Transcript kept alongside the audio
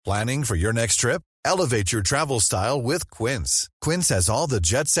Planning for your next trip? Elevate your travel style with Quince. Quince has all the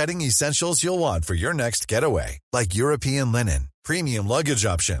jet-setting essentials you'll want for your next getaway, like European linen, premium luggage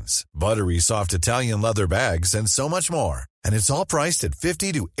options, buttery soft Italian leather bags, and so much more. And it's all priced at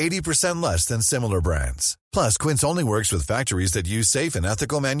 50 to 80% less than similar brands. Plus, Quince only works with factories that use safe and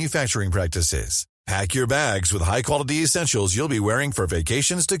ethical manufacturing practices. Pack your bags with high-quality essentials you'll be wearing for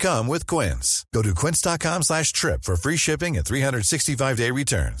vacations to come with Quince. Go to quince.com/trip for free shipping and 365-day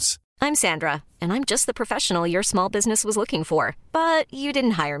returns. I'm Sandra, and I'm just the professional your small business was looking for. But you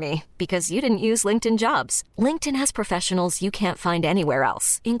didn't hire me because you didn't use LinkedIn Jobs. LinkedIn has professionals you can't find anywhere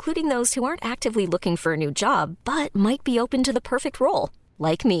else, including those who aren't actively looking for a new job, but might be open to the perfect role,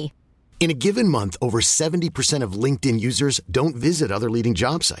 like me. In a given month, over 70% of LinkedIn users don't visit other leading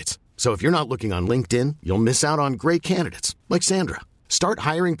job sites. So if you're not looking on LinkedIn, you'll miss out on great candidates like Sandra. Start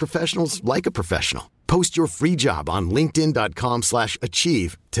hiring professionals like a professional. Post your free job on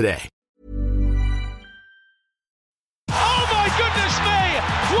linkedin.com/achieve today. Oh my goodness me!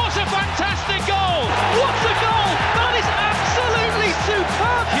 What a fantastic goal! What a goal! That is absolutely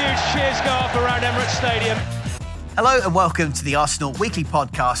superb! Huge cheers go up around Emirates Stadium. Hello and welcome to the Arsenal Weekly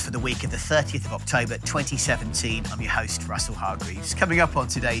Podcast for the week of the 30th of October 2017. I'm your host, Russell Hargreaves. Coming up on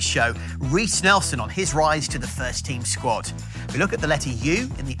today's show, Reiss Nelson on his rise to the first team squad. We look at the letter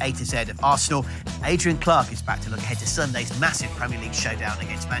U in the A to Z of Arsenal. Adrian Clark is back to look ahead to Sunday's massive Premier League showdown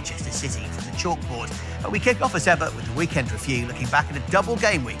against Manchester City from the chalkboard. But we kick off as ever with the weekend review, looking back at a double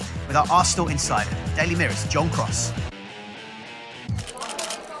game week with our Arsenal insider, Daily Mirror's John Cross.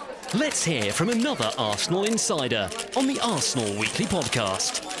 Let's hear from another Arsenal insider on the Arsenal Weekly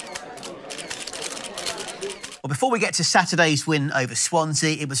Podcast. Well, before we get to Saturday's win over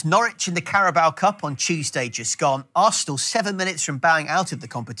Swansea, it was Norwich in the Carabao Cup on Tuesday just gone. Arsenal 7 minutes from bowing out of the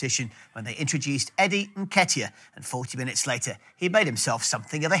competition when they introduced Eddie Nketiah, and 40 minutes later, he made himself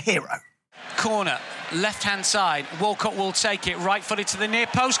something of a hero. Corner, left-hand side, Walcott will take it, right-footed to the near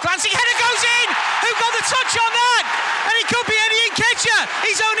post, glancing header goes in! Who got the touch on that? And it could be Eddie Nketiah!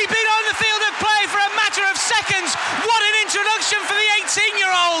 He's only been on the field of play for a matter of seconds! What an introduction for the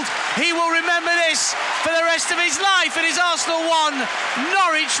 18-year-old! He will remember this for the rest of his life. It is Arsenal 1,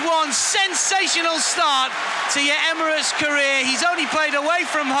 Norwich 1. Sensational start to your Emirates career. He's only played away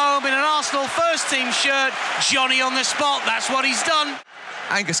from home in an Arsenal first-team shirt. Johnny on the spot, that's what he's done.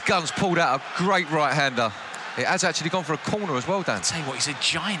 Angus Gunn's pulled out a great right-hander. It has actually gone for a corner as well, Dan. I'll tell you what, he's a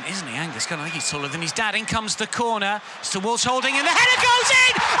giant, isn't he, Angus Gunn? I think he's taller than his dad. In comes the corner. It's towards Holding, and the header goes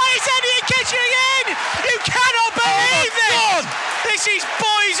in! And it's Eddie Nketiah again! You cannot believe this! This is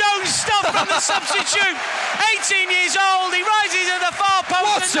boys' own stuff from the substitute. 18 years old, he rises at the far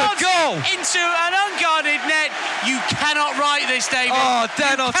post and nods into an unguarded net. You cannot write this, David. Oh,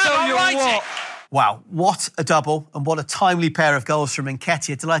 Dan, I'll tell you what. Wow, what a double and what a timely pair of goals from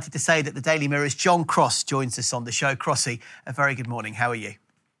Nketiah. Delighted to say that the Daily Mirror's John Cross joins us on the show. Crossy, a very good morning. How are you?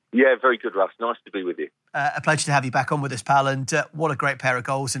 Yeah, very good, Russ. Nice to be with you. A pleasure to have you back on with us, pal. And what a great pair of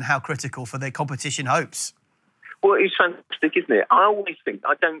goals and how critical for their competition hopes. Well, it's fantastic, isn't it? I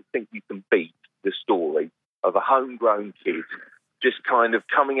don't think you can beat the story of a homegrown kid just kind of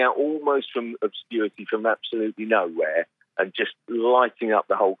coming out almost from obscurity, from absolutely nowhere, and just lighting up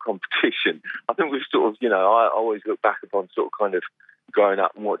the whole competition. I think we've sort of, I always look back upon sort of kind of growing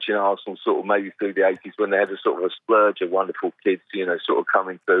up and watching Arsenal sort of maybe through the 80s when they had a sort of a splurge of wonderful kids, sort of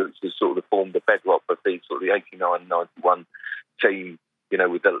coming through to sort of form the bedrock of the sort of the 89-91 team,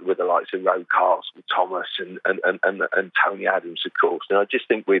 with the likes of Rowe Castle, Thomas and Tony Adams, of course. And I just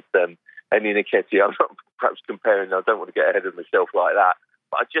think with Eddie Nketiah, I'm not perhaps comparing, I don't want to get ahead of myself like that,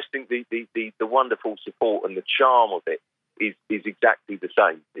 but I just think the wonderful support and the charm of it is exactly the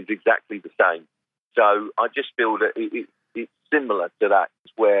same. So I just feel that it's similar to that,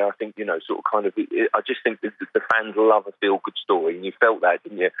 where I think, I just think that the fans love a feel-good story, and you felt that,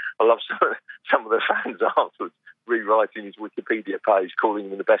 didn't you? I love some of the fans afterwards rewriting his Wikipedia page, calling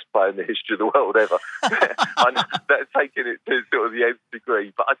him the best player in the history of the world ever. That's taking it to sort of the nth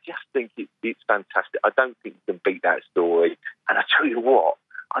degree, but I just think it's fantastic. I don't think you can beat that story, and I tell you what,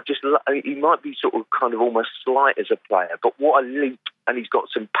 he might be sort of kind of almost slight as a player, but what a leap, and he's got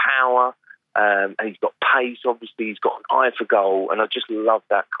some power, and he's got pace, obviously, he's got an eye for goal, and I just love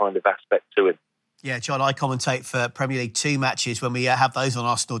that kind of aspect to him. Yeah, John, I commentate for Premier League 2 matches when we have those on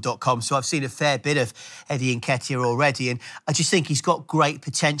Arsenal.com, so I've seen a fair bit of Eddie Nketiah already, and I just think he's got great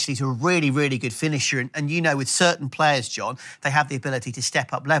potential. He's a really, really good finisher, and with certain players, John, they have the ability to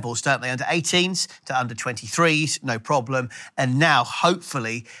step up levels, don't they? Under 18s to under 23s, no problem, and now,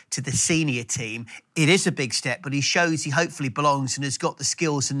 hopefully, to the senior team. It is a big step, but he shows he hopefully belongs and has got the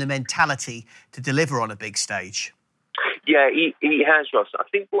skills and the mentality to deliver on a big stage. Yeah, he has, Ross. I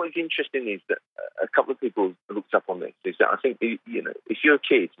think what is interesting is that a couple of people have looked up on this. Is that I think if you're a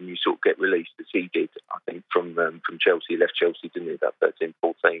kid and you sort of get released, as he did, I think from Chelsea, he left Chelsea, didn't he? About 13,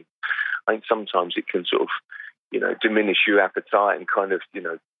 14. I think sometimes it can sort of diminish your appetite and kind of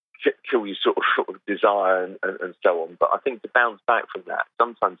kill your sort of desire and so on. But I think to bounce back from that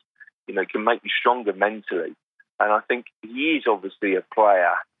sometimes can make you stronger mentally. And I think he is obviously a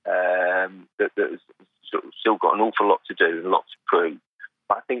player that has sort of still got an awful lot to do and a lot to prove.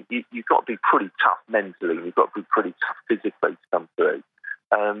 But I think you've got to be pretty tough mentally. You've got to be pretty tough physically to come through.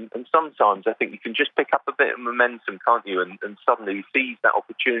 And sometimes I think you can just pick up a bit of momentum, can't you? And suddenly you seize that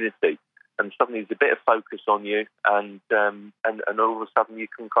opportunity, and suddenly there's a bit of focus on you, and all of a sudden you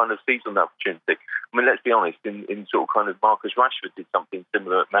can kind of seize on that opportunity. I mean, let's be honest. In sort of kind of Marcus Rashford did something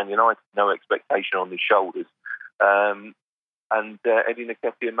similar at Man United. No expectation on his shoulders. And Eddie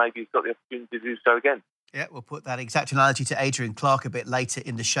Nketiah maybe has got the opportunity to do so again. Yeah, we'll put that exact analogy to Adrian Clarke a bit later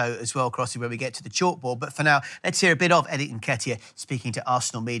in the show as well, Crossy, when we get to the chalkboard. But for now, let's hear a bit of Eddie Nketiah speaking to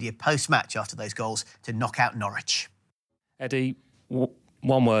Arsenal media post-match after those goals to knock out Norwich. Eddie,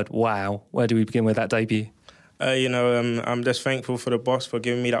 one word, wow. Where do we begin with that debut? I'm just thankful for the boss for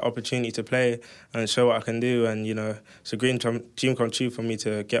giving me that opportunity to play and show what I can do. And, it's a dream come true for me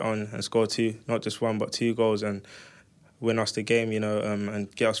to get on and score two, not just one, but 2 goals and win us the game,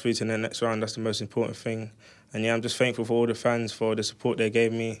 and get us through to the next round. That's the most important thing. And, I'm just thankful for all the fans for the support they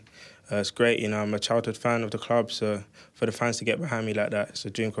gave me. It's great, I'm a childhood fan of the club, so for the fans to get behind me like that, it's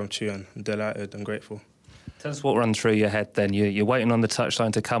a dream come true, and I'm delighted and grateful. Tell us what runs through your head then. You're waiting on the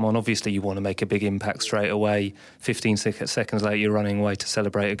touchline to come on. Obviously, you want to make a big impact straight away. 15 seconds later, you're running away to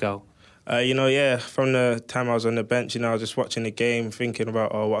celebrate a goal. From the time I was on the bench, I was just watching the game, thinking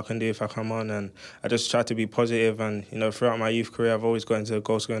about what I can do if I come on, and I just tried to be positive. And throughout my youth career, I've always got into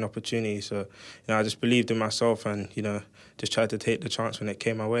goal-scoring opportunities. So I just believed in myself, and just tried to take the chance when it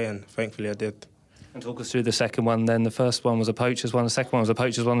came my way, and thankfully I did. And talk us through the second one then. The first one was a poacher's one, the second one was a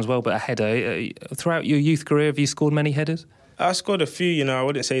poacher's one as well, but a header. Throughout your youth career, have you scored many headers? I scored a few, I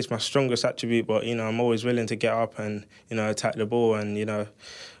wouldn't say it's my strongest attribute, but, I'm always willing to get up and, attack the ball. And,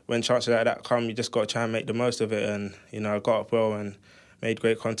 when chances like that come, you just got to try and make the most of it. And, I got up well and made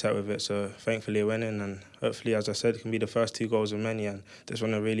great contact with it. So thankfully I went in, and hopefully, as I said, it can be the first 2 goals of many. And just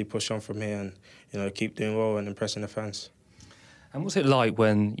want to really push on from here and, keep doing well and impressing the fans. And what's it like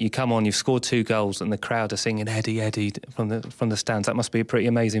when you come on, you've scored 2 goals and the crowd are singing Eddie, Eddie from the stands? That must be a pretty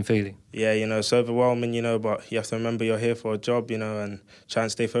amazing feeling. Yeah, it's overwhelming, but you have to remember you're here for a job, and try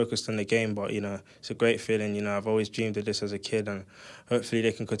and stay focused on the game. But, it's a great feeling, I've always dreamed of this as a kid, and hopefully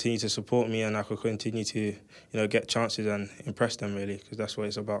they can continue to support me and I can continue to, get chances and impress them, really, because that's what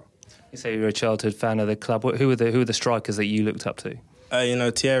it's about. You say you're a childhood fan of the club. Who are the strikers that you looked up to?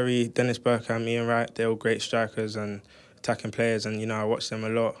 Thierry, Dennis Bergkamp, Ian Wright, they're all great strikers and attacking players, and I watched them a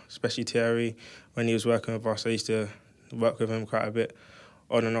lot, especially Thierry. When he was working with us, I used to work with him quite a bit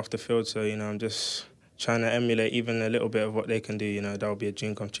on and off the field, so I'm just trying to emulate even a little bit of what they can do. That would be a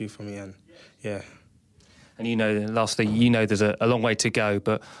dream come true for me, and yeah. And lastly, there's a long way to go,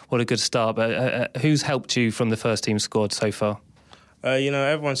 but what a good start. But who's helped you from the first team squad so far?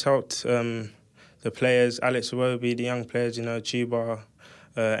 Everyone's helped the players, Alex Iwobi, the young players, Chuba,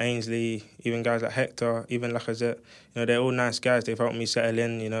 Ainsley, even guys like Hector, even Lacazette. They're all nice guys. They've helped me settle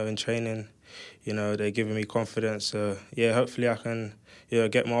in, training. They're giving me confidence. Hopefully I can,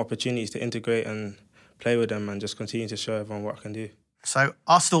 get more opportunities to integrate and play with them and just continue to show everyone what I can do. So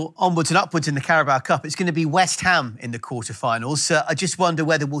Arsenal onwards and upwards in the Carabao Cup. It's going to be West Ham in the quarterfinals. I just wonder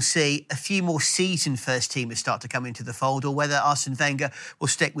whether we'll see a few more seasoned first teamers start to come into the fold, or whether Arsene Wenger will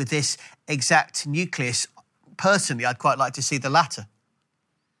stick with this exact nucleus. Personally, I'd quite like to see the latter.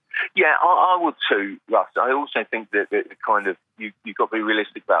 Yeah, I would too, Russ. I also think that kind of you've got to be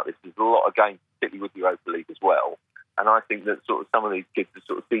realistic about this. There's a lot of games, particularly with the Europa League as well. And I think that sort of some of these kids are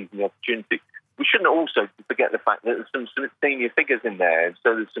sort of seizing the opportunity. We shouldn't also forget the fact that there's some senior figures in there,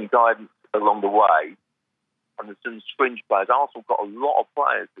 so there's some guidance along the way, and there's some fringe players. Arsenal got a lot of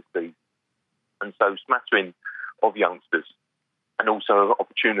players this season, and so smattering of youngsters, and also an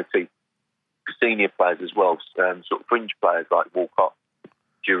opportunity for senior players as well, sort of fringe players like Walcott,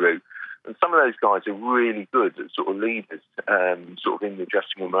 Giroud. And some of those guys are really good as sort of leaders, sort of in the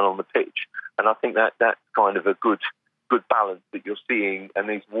dressing room and on the pitch. And I think that's kind of a good balance that you're seeing,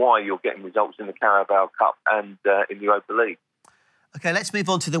 and is why you're getting results in the Carabao Cup and in the Europa League. OK, let's move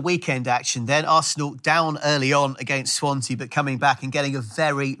on to the weekend action then. Arsenal down early on against Swansea, but coming back and getting a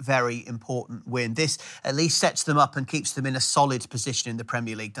very, very important win. This at least sets them up and keeps them in a solid position in the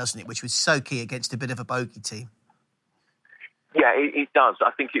Premier League, doesn't it? Which was so key against a bit of a bogey team. Yeah, it does.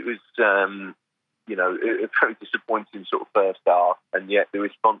 I think it was, a very disappointing sort of first half, and yet the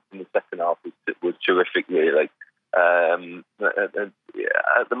response in the second half was terrific, really. At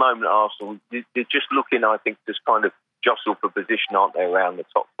the moment, Arsenal, they're just looking, I think, just kind of jostle for position, aren't they, around the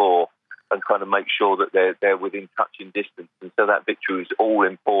top four, and kind of make sure that they're within touching distance. And so that victory is all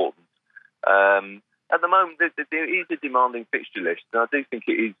important. At the moment, there is a demanding fixture list, and I do think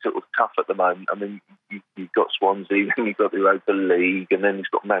it is sort of tough at the moment. I mean, you've got Swansea, then you've got the Europa League, and then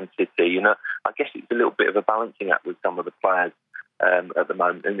you've got Man City. I guess it's a little bit of a balancing act with some of the players at the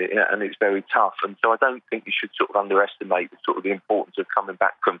moment, and it's very tough. And so I don't think you should sort of underestimate the importance of coming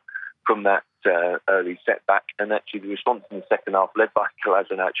back from that early setback. And actually, the response in the second half, led by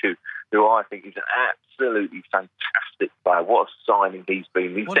Kolasinac, who I think is an absolutely fantastic player. What a signing he's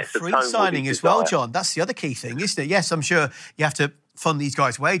been. What a free signing as well, John. That's the other key thing, isn't it? Yes, I'm sure you have to fund these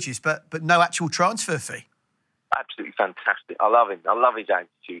guys' wages, but no actual transfer fee. Absolutely fantastic. I love him. I love his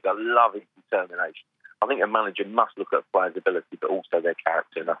attitude. I love his determination. I think a manager must look at a player's ability, but also their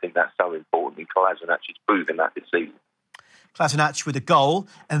character, and I think that's so important. And Kolasinac is proving that this season. Kolasinac with a goal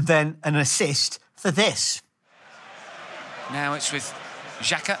and then an assist for this. Now it's with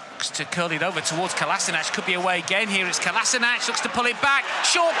Xhaka to curl it over towards Kolasinac. Could be away again. Here it's Kolasinac, looks to pull it back.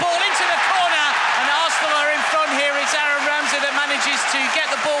 Short ball into the corner, and Arsenal are in front here. It's Aaron Ramsey that manages to get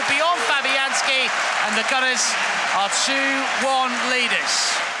the ball beyond Fabianski, and the Gunners are 2-1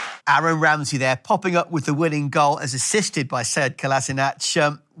 leaders. Aaron Ramsey there, popping up with the winning goal as assisted by Sead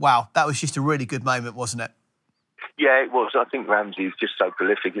Kolasinac. Wow, that was just a really good moment, wasn't it? Yeah, it was. I think Ramsey is just so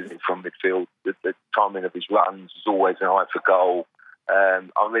prolific, isn't he, from midfield. The timing of his runs is always an eye for goal. I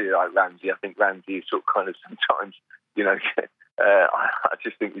really like Ramsey. I think Ramsey is sort of kind of sometimes, I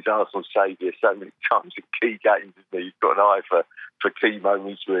just think he's Arsenal's saviour so many times in key games, isn't he? He's got an eye for key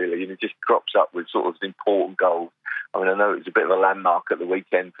moments, really, and he just crops up with sort of important goals. I mean, I know it was a bit of a landmark at the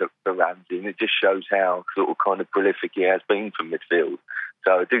weekend for Ramsey, and it just shows how sort of kind of prolific he has been from midfield.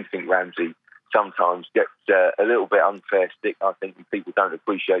 So I do think Ramsey sometimes gets a little bit unfair stick, I think, and people don't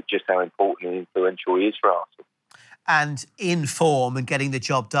appreciate just how important and influential he is for Arsenal. And in form and getting the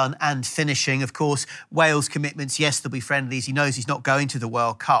job done and finishing. Of course, Wales' commitments, yes, they'll be friendlies. He knows he's not going to the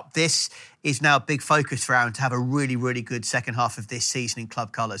World Cup. This is now a big focus for Aaron to have a really, really good second half of this season in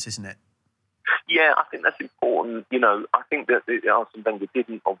club colours, isn't it? Yeah, I think that's important. I think that Arsene Wenger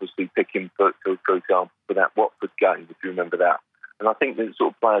didn't obviously pick him, for example, for that Watford game, if you remember that. And I think that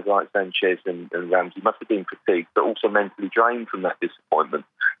sort of players like Sanchez and Ramsey must have been fatigued, but also mentally drained from that disappointment.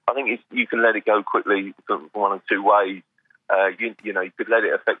 I think you can let it go quickly from one of two ways. You could let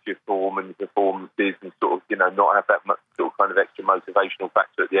it affect your form and performances and sort of, not have that much sort of kind of extra motivational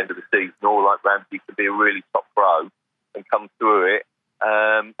factor at the end of the season, or like Ramsey can be a really top pro and come through it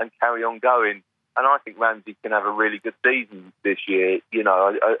and carry on going. And I think Ramsey can have a really good season this year.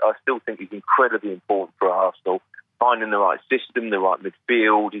 I still think he's incredibly important for Arsenal. Finding the right system, the right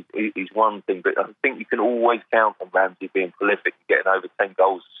midfield is one thing, but I think you can always count on Ramsey being prolific and getting over 10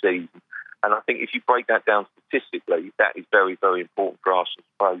 goals a season. And I think if you break that down statistically, that is very, very important for Arsenal's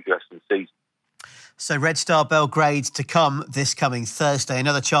progress in the season. So Red Star Belgrade to come this coming Thursday.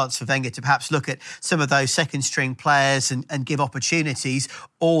 Another chance for Wenger to perhaps look at some of those second-string players and give opportunities,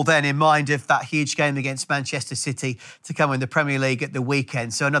 all then in mind of that huge game against Manchester City to come in the Premier League at the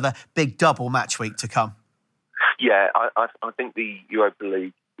weekend. So another big double match week to come. Yeah, I think the Europa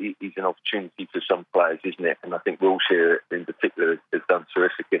League is an opportunity for some players, isn't it? And I think Wilshere in particular has done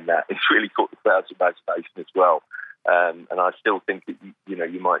terrific in that. It's really caught the crowd's imagination as well. And I still think that,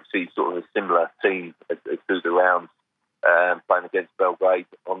 you might see sort of a similar team as through the rounds playing against Belgrade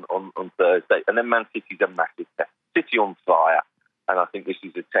on Thursday. And then Man City's a massive test. City on fire. And I think this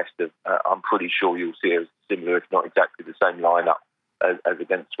is a test of, I'm pretty sure you'll see a similar, if not exactly the same lineup as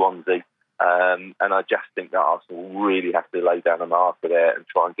against Swansea. And I just think that Arsenal really have to lay down a marker there and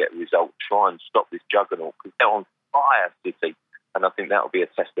try and get a result, try and stop this juggernaut, because they're on fire, City. And I think that will be a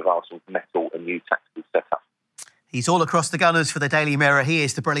test of Arsenal's mettle and new tactical setup. He's all across the Gunners for the Daily Mirror. He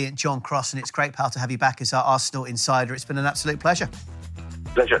is the brilliant John Cross, and it's great, pal, to have you back as our Arsenal insider. It's been an absolute pleasure.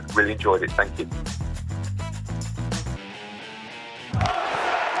 Pleasure. Really enjoyed it. Thank you.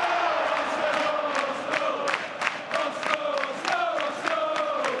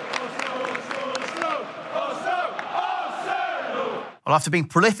 Well, after being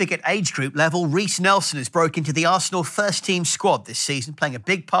prolific at age group level, Reiss Nelson has broke into the Arsenal first-team squad this season, playing a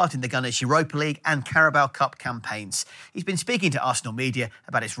big part in the Gunners' Europa League and Carabao Cup campaigns. He's been speaking to Arsenal media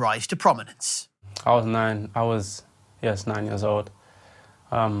about his rise to prominence. I was 9 years old.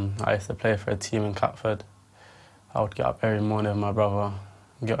 I used to play for a team in Catford. I would get up every morning with my brother,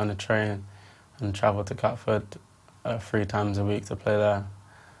 get on the train and travel to Catford 3 times a week to play there.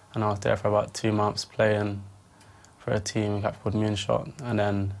 and I was there for about 2 months playing for a team called Moonshot, and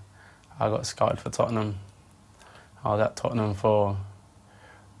then I got scouted for Tottenham. I was at Tottenham for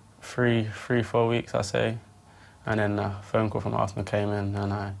 4 weeks, I say, and then a phone call from Arsenal came in,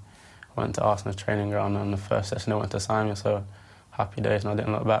 and I went to Arsenal's training ground, and the first session they went to sign me, so happy days, and I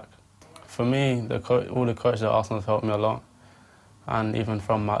didn't look back. For me, all the coaches at Arsenal have helped me a lot, and even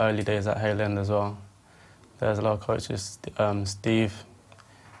from my early days at Hale End as well. There's a lot of coaches, Steve,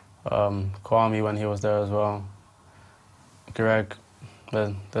 Kwame when he was there as well, Greg,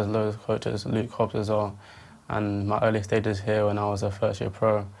 there's loads of coaches, Luke Hobbs as well. And my early stages here when I was a first-year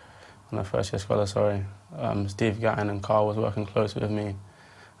pro, and a first-year scholar, Steve Gatton and Carl was working closely with me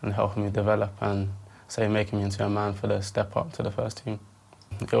and helping me develop and, making me into a man for the step up to the first team.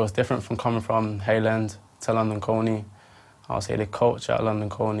 It was different from coming from Hale End to London Colney. I'll say the culture at London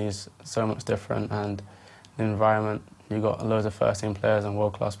Colney is so much different, and the environment, you got loads of first-team players and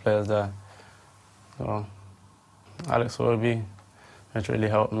world-class players there. So, Alex Willoughby, it's really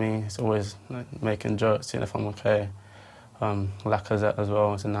helped me. It's always making jokes, seeing if I'm okay. Lacazette as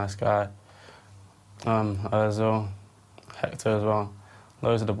well, he's a nice guy. Ozil, Hector as well.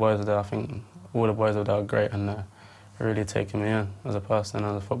 Those are the boys there. I think all the boys there are great, and they're really taking me in as a person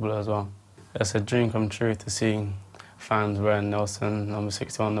and as a footballer as well. It's a dream come true to see fans wearing Nelson number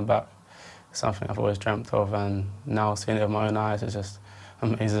 61 on the back. It's something I've always dreamt of, and now seeing it with my own eyes is just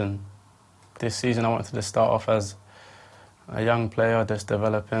amazing. This season I wanted to start off as a young player, just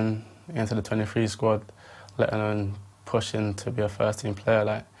developing into the 23 squad, let alone pushing to be a first-team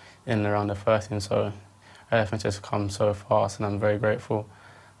player, in and around the first team. So everything just comes so fast, and I'm very grateful.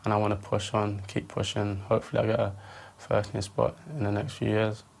 And I want to push on, keep pushing. Hopefully I get a first-team spot in the next few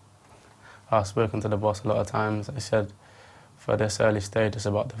years. I've spoken to the boss a lot of times. They said, for this early stage, it's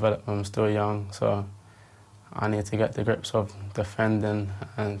about development. I'm still young, so I need to get the grips of defending,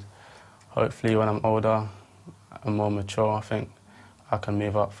 and hopefully when I'm older and more mature, I think I can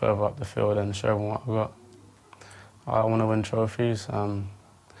move up further up the field and show everyone what I've got. I want to win trophies, and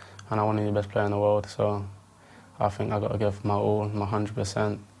I want to be the best player in the world, so I think I've got to give my all, my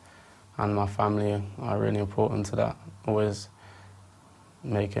 100%, and my family are really important to that, always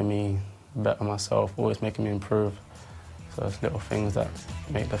making me better myself, always making me improve. So it's little things that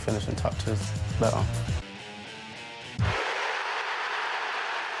make the finishing touches better.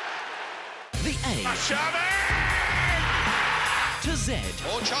 The A to Z.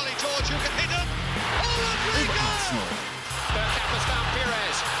 Or Charlie George, who can hit him. Oh, lovely goal! Arsenal. Bergkamp has found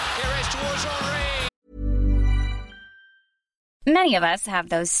Pires. Pires towards Henry. Many of us have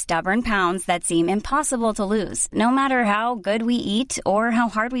those stubborn pounds that seem impossible to lose, no matter how good we eat or how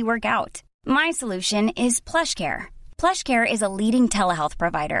hard we work out. My solution is PlushCare. PlushCare is a leading telehealth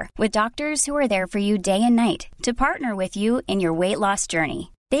provider with doctors who are there for you day and night to partner with you in your weight loss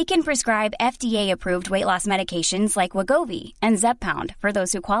journey. They can prescribe FDA-approved weight loss medications like Wegovy and Zepbound for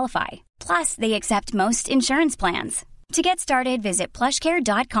those who qualify. Plus, they accept most insurance plans. To get started, visit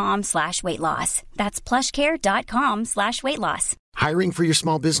plushcare.com/weightloss. That's plushcare.com/weightloss. Hiring for your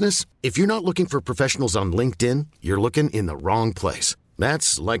small business? If you're not looking for professionals on LinkedIn, you're looking in the wrong place.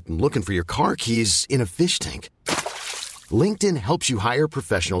 That's like looking for your car keys in a fish tank. LinkedIn helps you hire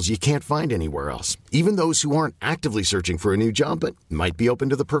professionals you can't find anywhere else, even those who aren't actively searching for a new job but might be open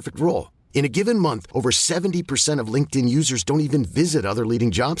to the perfect role. In a given month, over 70% of LinkedIn users don't even visit other leading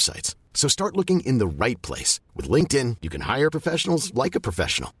job sites. So start looking in the right place. With LinkedIn, you can hire professionals like a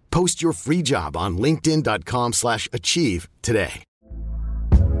professional. Post your free job on linkedin.com/achieve today.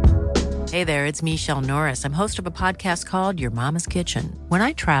 Hey there, it's Michelle Norris. I'm host of a podcast called Your Mama's Kitchen. When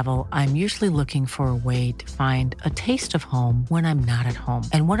I travel, I'm usually looking for a way to find a taste of home when I'm not at home.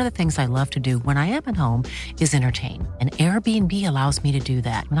 And one of the things I love to do when I am at home is entertain. And Airbnb allows me to do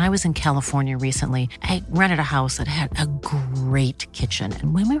that. When I was in California recently, I rented a house that had a great kitchen.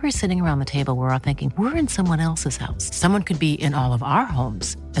 And when we were sitting around the table, we were all thinking, we're in someone else's house. Someone could be in all of our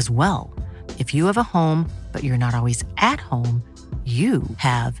homes as well. If you have a home, but you're not always at home, you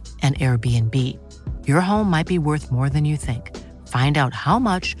have an Airbnb. Your home might be worth more than you think. Find out how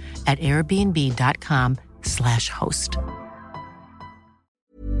much at airbnb.com/host.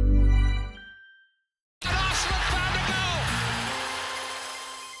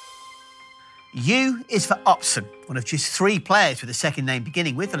 U is for Upson, one of just 3 players with a second name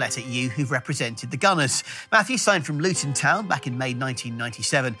beginning with the letter U who've represented the Gunners. Matthew signed from Luton Town back in May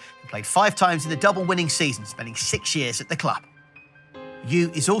 1997 and played 5 times in the double-winning season, spending 6 years at the club.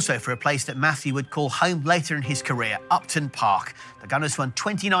 U is also for a place that Matthew would call home later in his career, Upton Park. The Gunners won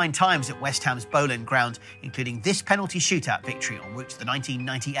 29 times at West Ham's Boleyn Ground, including this penalty shootout victory en route to the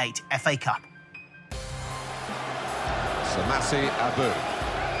 1998 FA Cup. Samasi Abu.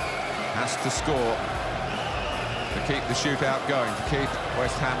 has to score to keep the shootout going, to keep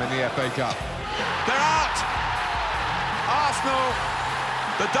West Ham in the FA Cup. They're out! Arsenal,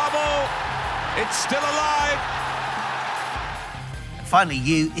 the double, it's still alive! And finally,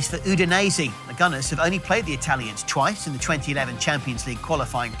 U is for Udinese. The Gunners have only played the Italians twice in the 2011 Champions League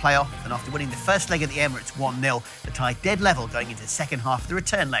qualifying playoff, and after winning the first leg at the Emirates 1-0, the tie dead level going into the second half of the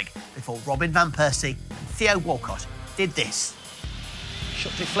return leg before Robin van Persie and Theo Walcott did this.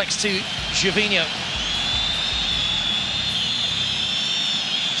 Shot deflects to Gervinho.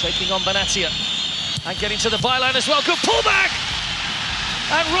 Taking on Benatia and getting to the byline as well. Good pullback!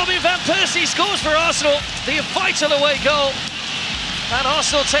 And Robin van Persie scores for Arsenal. The vital away goal. And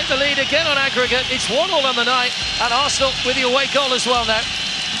Arsenal take the lead again on aggregate. It's 1-1 on the night. And Arsenal with the away goal as well now.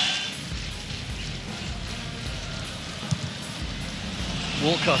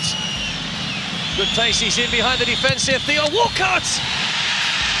 Walcott. Good pace, he's in behind the defence here. Theo Walcott!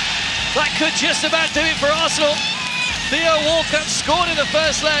 That could just about do it for Arsenal. Theo Walcott scored in the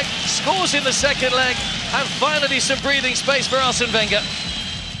first leg, scores in the second leg, and finally some breathing space for Arsene Wenger.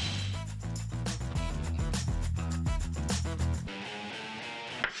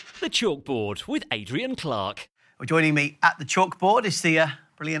 The Chalkboard with Adrian Clark. Well, joining me at the chalkboard is the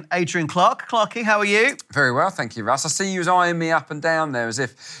brilliant Adrian Clark. Clarky, how are you? Very well, thank you, Russ. I see you was eyeing me up and down there as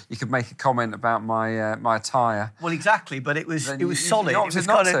if you could make a comment about my my attire. Well, exactly, but it was solid. It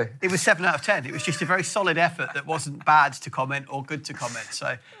was 7 out of 10. It was just a very solid effort that wasn't bad to comment or good to comment.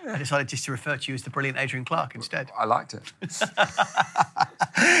 So I decided just to refer to you as the brilliant Adrian Clark instead. I liked it.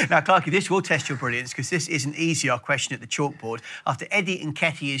 Now, Clarky, this will test your brilliance because this is an easier question at the chalkboard. After Eddie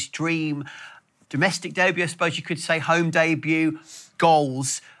Nketiah's dream domestic debut, I suppose you could say, home debut,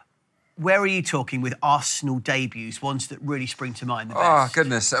 goals, where are you talking with Arsenal debuts, ones that really spring to mind the best? Oh,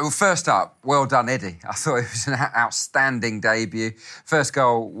 goodness. Well, first up, well done, Eddie. I thought it was an outstanding debut. First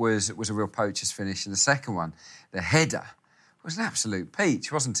goal was a real poacher's finish, and the second one, the header, was an absolute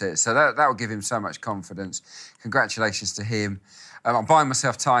peach, wasn't it? So that will give him so much confidence. Congratulations to him. I'm buying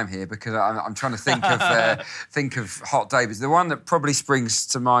myself time here because I'm trying to think of hot debuts. The one that probably springs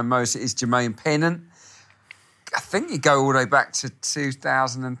to mind most is Jermaine Pennant. I think you go all the way back to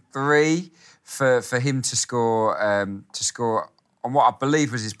 2003 for him to score on what I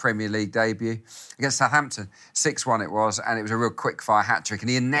believe was his Premier League debut against Southampton. 6-1 it was, and it was a real quick-fire hat-trick. And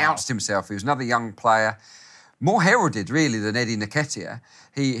he announced himself. He was another young player, more heralded, really, than Eddie Nketiah.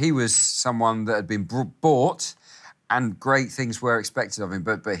 He was someone that had been bought, and great things were expected of him,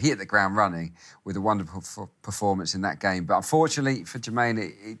 but he hit the ground running with a wonderful performance in that game. But unfortunately for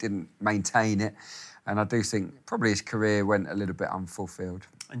Jermaine, he didn't maintain it. And I do think probably his career went a little bit unfulfilled.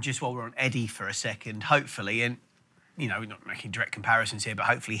 And just while we're on Eddie for a second, hopefully, and, you know, we're not making direct comparisons here, but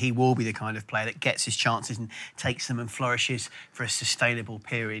hopefully he will be the kind of player that gets his chances and takes them and flourishes for a sustainable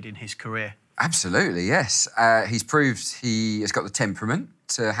period in his career. Absolutely, yes. He's proved he has got the temperament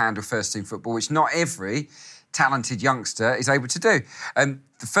to handle first-team football, which not every talented youngster is able to do.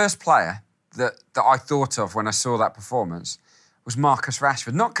 The first player that I thought of when I saw that performance was Marcus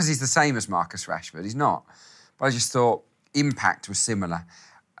Rashford. Not because he's the same as Marcus Rashford, he's not. But I just thought impact was similar.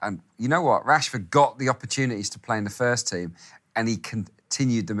 And you know what? Rashford got the opportunities to play in the first team and he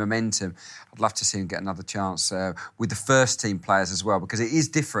continued the momentum. I'd love to see him get another chance with the first team players as well, because it is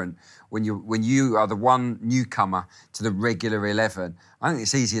different when you are the one newcomer to the regular 11. I think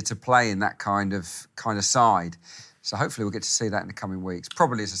it's easier to play in that kind of side. So hopefully we'll get to see that in the coming weeks,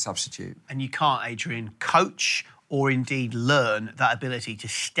 probably as a substitute. And you can't, Adrian, coach or indeed learn that ability to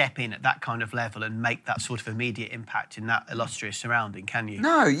step in at that kind of level and make that sort of immediate impact in that illustrious surrounding, can you?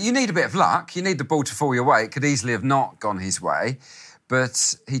 No, you need a bit of luck. You need the ball to fall your way. It could easily have not gone his way,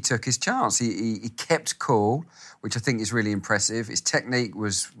 but he took his chance. He kept cool, which I think is really impressive. His technique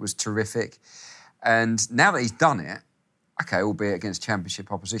was terrific. And now that he's done it, OK, albeit against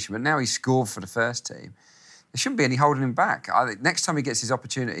Championship opposition, but now he's scored for the first team, there shouldn't be any holding him back. I think next time he gets his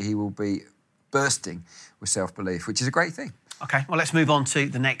opportunity, he will be bursting with self-belief, which is a great thing. OK, well, let's move on to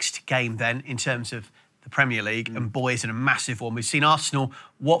the next game then in terms of the Premier League. And boy, is it a massive one. We've seen Arsenal,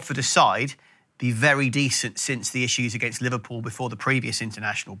 Watford aside, be very decent since the issues against Liverpool before the previous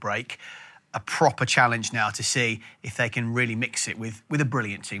international break. A proper challenge now to see if they can really mix it with a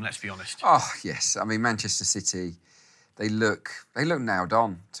brilliant team, let's be honest. Oh, yes. I mean, Manchester City, they look nailed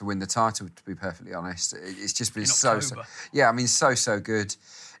on to win the title, to be perfectly honest. It's just been so good.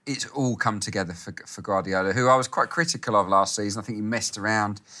 It's all come together for Guardiola, who I was quite critical of last season. I think he messed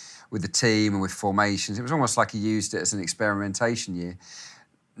around with the team and with formations. It was almost like he used it as an experimentation year.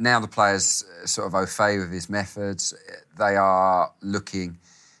 Now the players sort of au fait with his methods. They are looking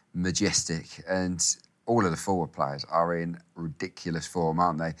majestic. And all of the forward players are in ridiculous form,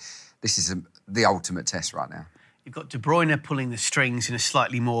 aren't they? This is the ultimate test right now. You've got De Bruyne pulling the strings in a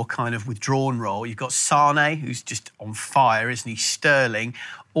slightly more kind of withdrawn role. You've got Sane, who's just on fire, isn't he? Sterling,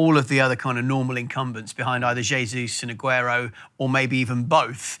 all of the other kind of normal incumbents behind either Jesus and Aguero, or maybe even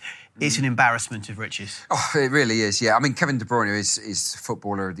both. It's an embarrassment of riches. Oh, it really is, yeah. I mean, Kevin De Bruyne is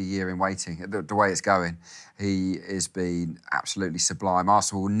Footballer of the Year in waiting. The way it's going, he has been absolutely sublime.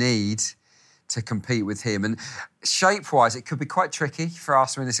 Arsenal will need to compete with him. And shape-wise, it could be quite tricky for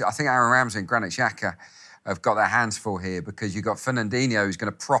Arsenal in this. I think Aaron Ramsey and Granit Xhaka have got their hands full here, because you've got Fernandinho who's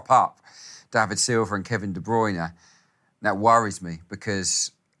going to prop up David Silva and Kevin De Bruyne. That worries me,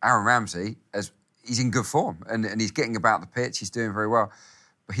 because Aaron Ramsey, he's in good form and he's getting about the pitch, he's doing very well.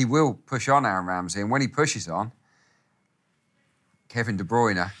 But he will push on, Aaron Ramsey, and when he pushes on, Kevin De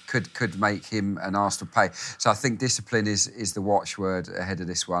Bruyne could make him and Arsenal pay. So I think discipline is the watchword ahead of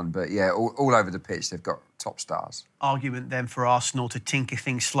this one. But yeah, all over the pitch, they've got top stars. Argument then for Arsenal to tinker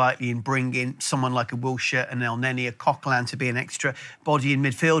things slightly and bring in someone like a Wilshere, an Elneny, a Coquelin to be an extra body in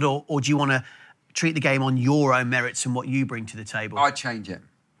midfield, or do you want to treat the game on your own merits and what you bring to the table? I'd change it,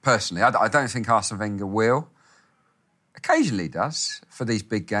 personally. I don't think Arsene Wenger will. Occasionally does, for these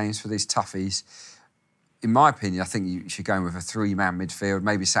big games, for these toughies. In my opinion, I think you should go in with a three-man midfield,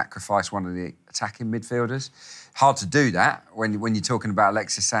 maybe sacrifice one of the attacking midfielders. Hard to do that when you're talking about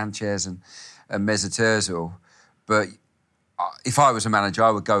Alexis Sanchez and Mesut Ozil. But if I was a manager,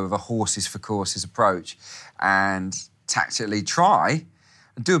 I would go with a horses-for-courses approach and tactically try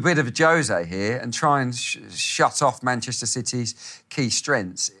and do a bit of a Jose here and try and shut off Manchester City's key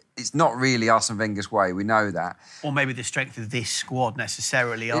strengths. It's not really Arsene Wenger's way, we know that. Or maybe the strength of this squad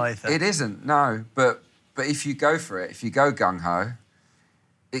necessarily either. It isn't, no. But if you go for it, if you go gung-ho,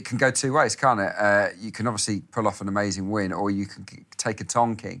 it can go two ways, can't it? You can obviously pull off an amazing win, or you can take a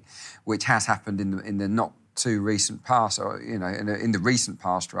tonking, which has happened in the not too recent past, or in the recent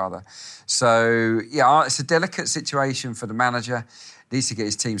past rather. So yeah, it's a delicate situation for the manager. He needs to get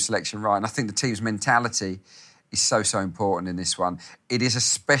his team selection right, and I think the team's mentality is so important in this one. It is a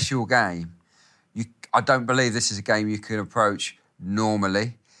special game. I don't believe this is a game you can approach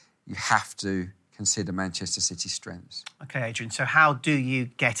normally. You have to consider Manchester City's strengths. OK, Adrian, so how do you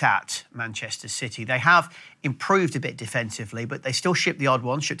get at Manchester City? They have improved a bit defensively, but they still shipped the odd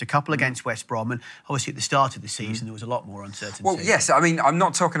one, shipped a couple against West Brom, and obviously at the start of the season there was a lot more uncertainty. Well, yes, I mean, I'm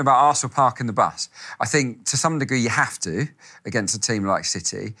not talking about Arsenal parking the bus. I think to some degree you have to against a team like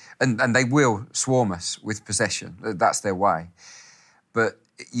City, and they will swarm us with possession. That's their way. But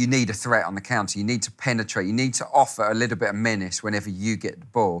you need a threat on the counter. You need to penetrate. You need to offer a little bit of menace whenever you get the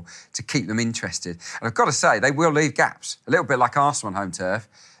ball to keep them interested. And I've got to say, they will leave gaps. A little bit like Arsenal on home turf.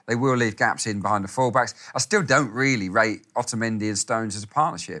 They will leave gaps in behind the fullbacks. I still don't really rate Otamendi and Stones as a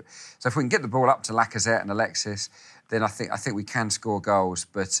partnership. So if we can get the ball up to Lacazette and Alexis, then I think we can score goals.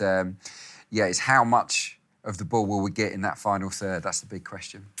 But it's how much of the ball will we get in that final third? That's the big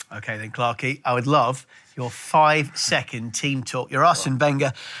question. OK, then, Clarkie, I would love your 5-second team talk. You're Arsene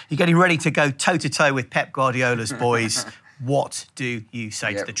Wenger. You're getting ready to go toe-to-toe with Pep Guardiola's boys. What do you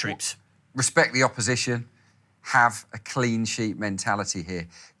say to the troops? Respect the opposition. Have a clean sheet mentality here.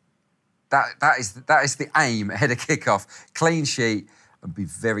 That is the aim ahead of kickoff. Clean sheet, and be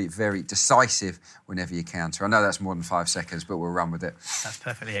very, very decisive whenever you counter. I know that's more than 5 seconds, but we'll run with it. That's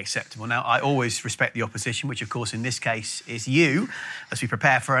perfectly acceptable. Now, I always respect the opposition, which, of course, in this case is you, as we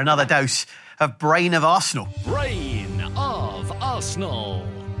prepare for another dose of Brain of Arsenal. Brain of Arsenal.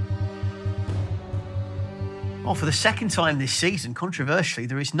 Well, for the second time this season, controversially,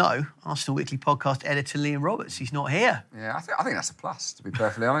 there is no Arsenal Weekly podcast editor, Liam Roberts. He's not here. Yeah, I think that's a plus, to be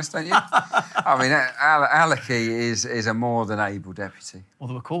perfectly honest, don't you? I mean, Aleki is a more than able deputy. Well,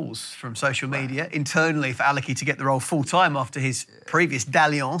 there were calls from social media internally for Aleki to get the role full-time after his previous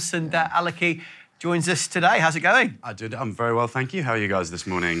dalliance, and Aleki joins us today. How's it going? I'm very well, thank you. How are you guys this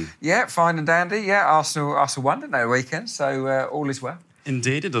morning? Yeah, fine and dandy. Yeah, Arsenal won, didn't they, weekend, so all is well.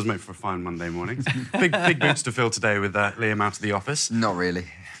 Indeed, it does make for a fine Monday morning. Big boots to fill today with Liam out of the office. Not really.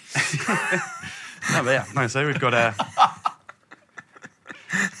 No, but yeah, no, so we've got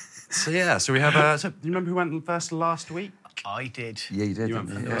So we have... So you remember who went first last week? I did. Yeah, you did.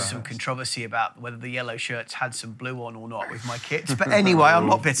 There was some controversy about whether the yellow shirts had some blue on or not with my kits. But anyway, I'm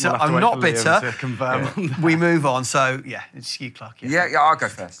not bitter. I'm not bitter. To confirm. We move on. So, yeah, it's you, Clark. Yeah, I'll go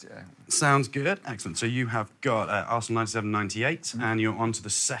first. Yeah. Sounds good. Excellent. So you have got Arsenal 97-98, and you're on to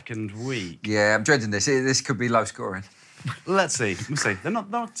the second week. Yeah, I'm dreading this. This could be low scoring. Let's see. They're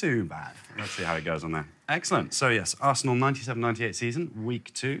not too bad. Let's see how it goes on there. Excellent. So, yes, Arsenal 97-98 season,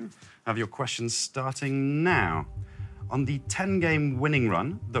 week 2. Have your questions starting now. On the 10-game winning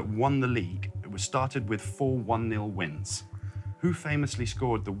run that won the league, It was started with 4 1-0 wins. Who famously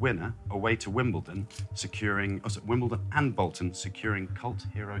scored the winner away to Wimbledon, Wimbledon and Bolton, securing cult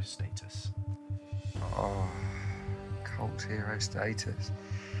hero status? Oh, cult hero status.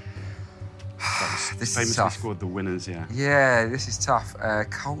 This famously is tough. scored the winners, yeah. Yeah, this is tough.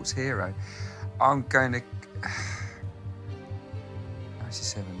 Cult hero. I'm going to...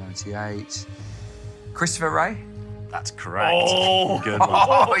 97, 98. Christopher Wray? That's correct. Oh, good one.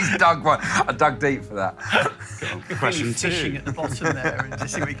 Oh, he's dug one. I dug deep for that. Question Really 2. fishing at the bottom there and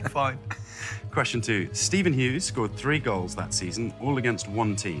just see what we can find. Question 2. Stephen Hughes scored 3 goals that season, all against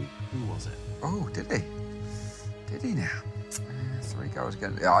one team. Who was it? Oh, did he? Did he now? 3 goals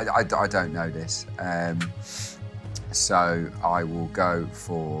against... I don't know this. So I will go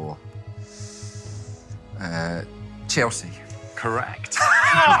for Chelsea. Correct.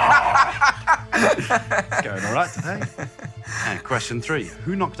 It's going all right today. And question 3.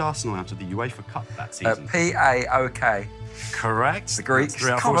 Who knocked Arsenal out of the UEFA Cup that season? PAOK. Correct. The Greeks. That's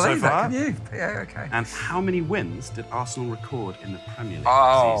 3 out of Can't 4 so believe that, far. can you? PAOK. And how many wins did Arsenal record in the Premier League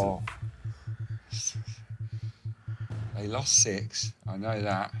Oh. They lost 6. I know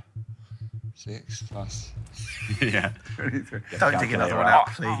that. 6 plus... yeah. 23. Don't dig another one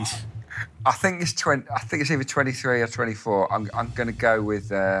out, please. I think it's 20. I think it's either 23 or 24. I'm going to go with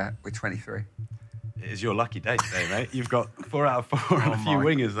 23. It is your seventy. Day today, mate. You've got 4 out of 4 and a few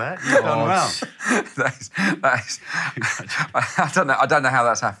wingers there. You've God. done well. that is, I don't know how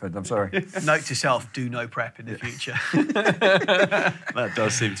that's happened. I'm sorry. Note to self: do no prep in the future. That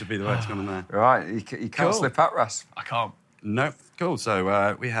does seem to be the way it's gone there. Right, you can't Cool. slip up, Russ. I can't. No, cool.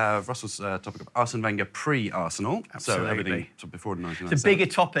 So we have Russell's topic of Arsene Wenger pre-Arsenal. Absolutely. So everything before the 1997. It's a bigger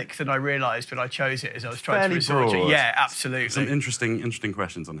topic than I realised when I chose it as I was trying Fairly to research broad. it. Yeah, absolutely. Some interesting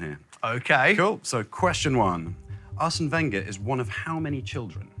questions on here. Okay. Cool. So question 1. Arsene Wenger is one of how many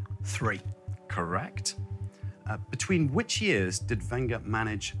children? 3. Correct. Between which years did Wenger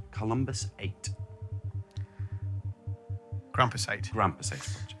manage Columbus 8? Grampus 8. Grampus 8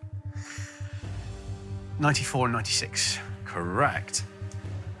 project. 94 and 96. Correct.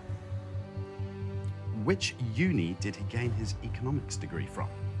 Which uni did he gain his economics degree from?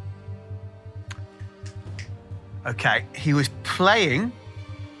 Okay, he was playing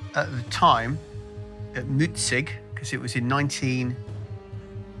at the time at Mutzig, because it was in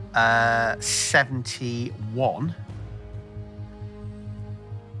 1971.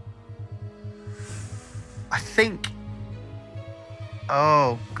 I think...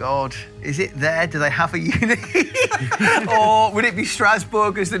 Oh, God. Is it there? Do they have a uni? Or would it be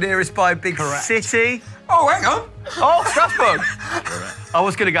Strasbourg as the nearest by big city? Oh, hang on. Oh, Strasbourg. I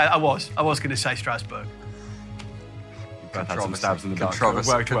was going to say Strasbourg. Both had some stabs in the back. Controversy.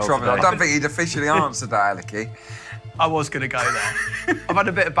 Worked well Controversy. I today. don't think he'd officially answered that, Aleki. I was going to go there. I've had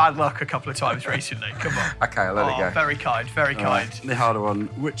a bit of bad luck a couple of times recently. Come on. Okay, I'll let it go. Very kind, very kind. The harder one.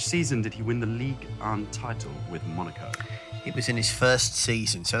 Which season did he win the Ligue 1 title with Monaco? It was in his first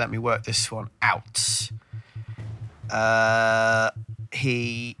season, so let me work this one out. It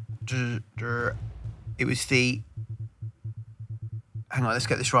was the... Hang on, let's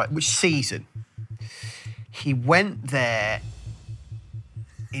get this right. Which season? He went there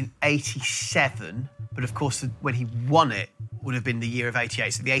in 87, but of course when he won it would have been the year of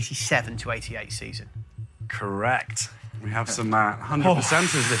 88, so the 87 to 88 season. Correct. We have some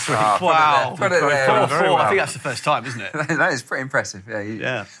 100%ers this week. Wow. Put it there. 4-4. Very well. I think that's the first time, isn't it? That is pretty impressive. Yeah,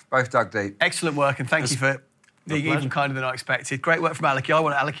 you both dug deep. Excellent work, and thank you for being even kinder than I expected. Great work from Aleki. I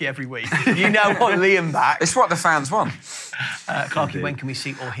want Aleki every week. You now want Liam back. It's what the fans want. Clarky, when can we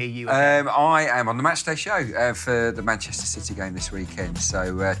see or hear you? I am on the Matchday show for the Manchester City game this weekend.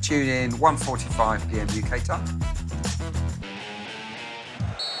 So tune in 1:45 p.m. UK time.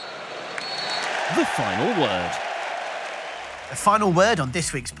 The final word. The final word on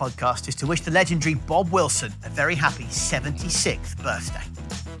this week's podcast is to wish the legendary Bob Wilson a very happy 76th birthday.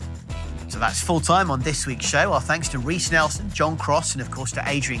 So that's full time on this week's show. Our thanks to Reece Nelson, John Cross, and of course to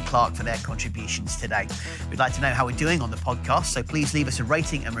Adrian Clark for their contributions today. We'd like to know how we're doing on the podcast, so please leave us a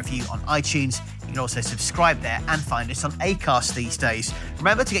rating and review on iTunes. You can also subscribe there and find us on Acast these days.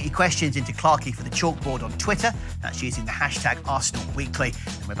 Remember to get your questions into Clarky for the chalkboard on Twitter. That's using the hashtag Arsenal Weekly.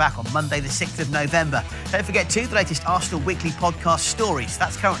 And we're back on Monday the 6th of November. Don't forget too, the latest Arsenal Weekly podcast Stories.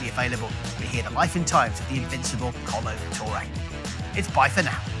 That's currently available. We hear the life and times of the invincible Colo Touré. It's bye for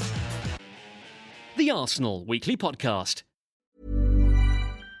now. The Arsenal Weekly Podcast.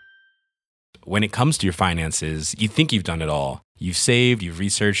 When it comes to your finances, you think you've done it all. You've saved, you've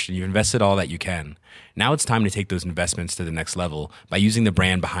researched, and you've invested all that you can. Now it's time to take those investments to the next level by using the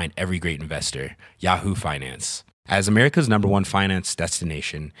brand behind every great investor, Yahoo Finance. As America's #1 finance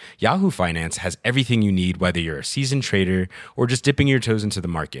destination, Yahoo Finance has everything you need, whether you're a seasoned trader or just dipping your toes into the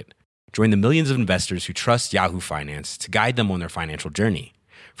market. Join the millions of investors who trust Yahoo Finance to guide them on their financial journey.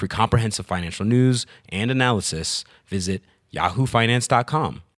 For comprehensive financial news and analysis, visit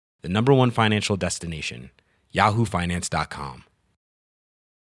yahoofinance.com, the #1 financial destination, yahoofinance.com.